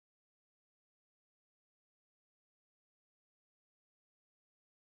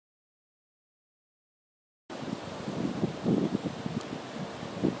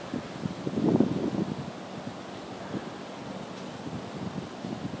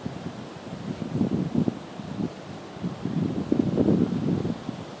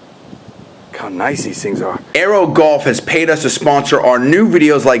nice these things are. Aero Golf has paid us to sponsor our new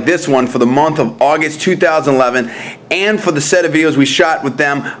videos like this one for the month of August 2011 and for the set of videos we shot with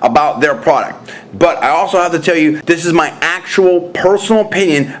them about their product. But I also have to tell you, this is my actual personal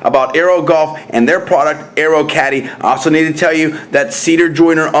opinion about Aero Golf and their product, Aero Caddy. I also need to tell you that Cedar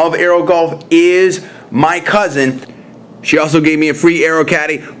Joyner of Aero Golf is my cousin. She also gave me a free Aero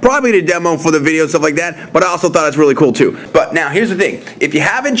Caddy, probably to demo for the video and stuff like that, but I also thought it's really cool too. But now here's the thing, if you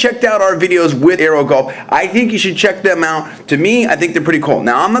haven't checked out our videos with Aero Golf, I think you should check them out. To me, I think they're pretty cool.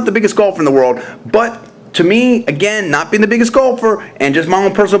 Now, I'm not the biggest golfer in the world, but to me, again, not being the biggest golfer and just my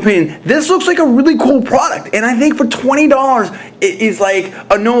own personal opinion, this looks like a really cool product. And I think for $20, it is like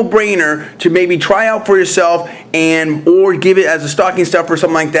a no-brainer to maybe try out for yourself or give it as a stocking stuffer or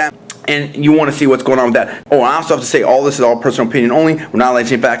something like that. And you want to see what's going on with that. Oh, I also have to say, all this is all personal opinion only. We're not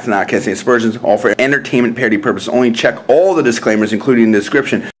alleging facts, not casting aspersions, all for entertainment parody purposes only. Check all the disclaimers, including the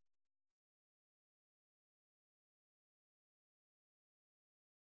description.